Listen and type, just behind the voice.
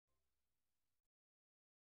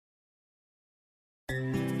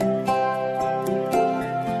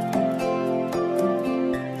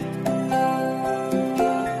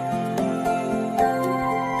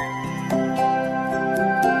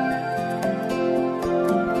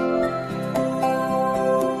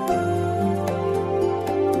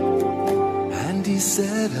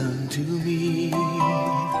Said unto me,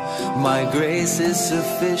 my grace is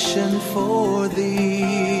sufficient for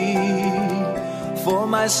thee, for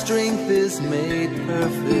my strength is made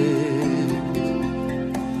perfect,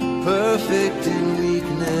 perfect in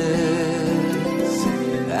weakness.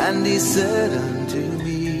 And he said unto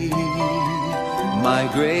me, my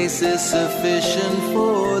grace is sufficient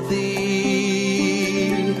for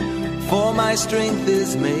thee, for my strength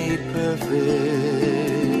is made perfect,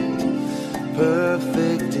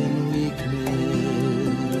 perfect in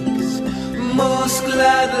weakness. Most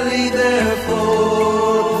gladly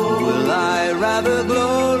therefore will I rather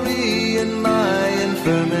glory in my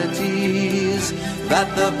infirmities,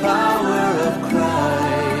 that the power of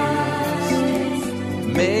Christ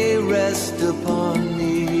may rest upon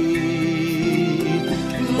me.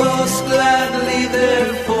 Most gladly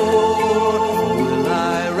therefore will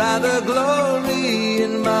I rather glory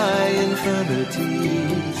in my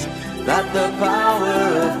infirmities, that the power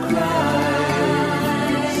of Christ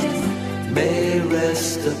may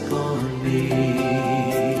rest upon me.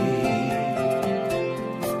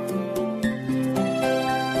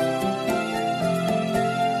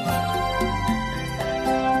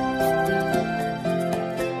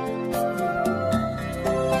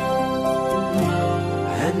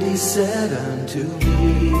 And he said unto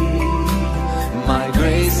me, my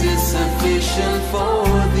grace is sufficient for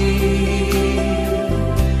thee,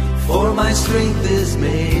 for my strength is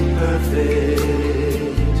made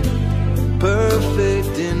perfect,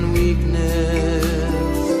 perfect in weakness.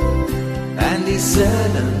 And he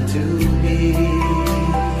said unto me,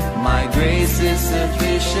 my grace is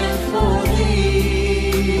sufficient for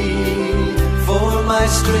thee, for my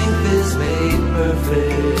strength is made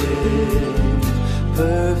perfect,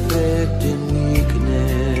 perfect in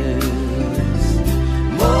weakness.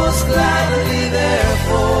 Most gladly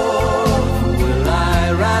therefore will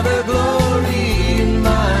I rather glory in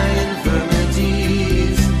my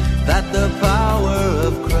infirmities, that the power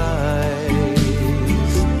of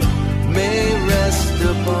Christ may rest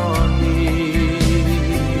upon me.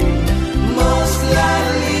 Most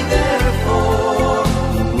gladly therefore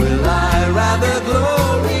will I rather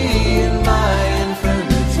glory in my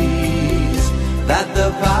infirmities, that the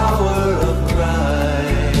power of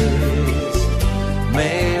Christ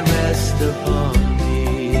may rest upon me.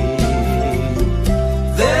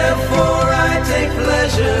 Therefore I take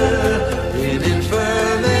pleasure in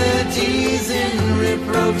infirmities, in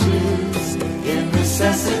reproaches, in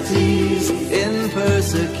necessities, in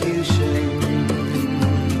persecution,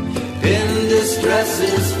 in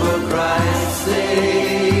distresses for Christ's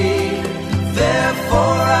sake.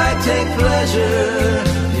 Therefore I take pleasure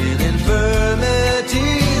in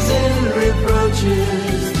infirmities, in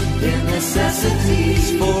reproaches, in necessities,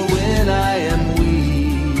 for when I am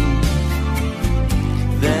weak,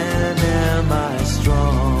 then am I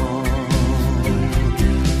strong.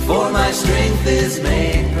 For my strength is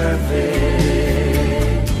made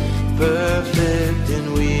perfect, perfect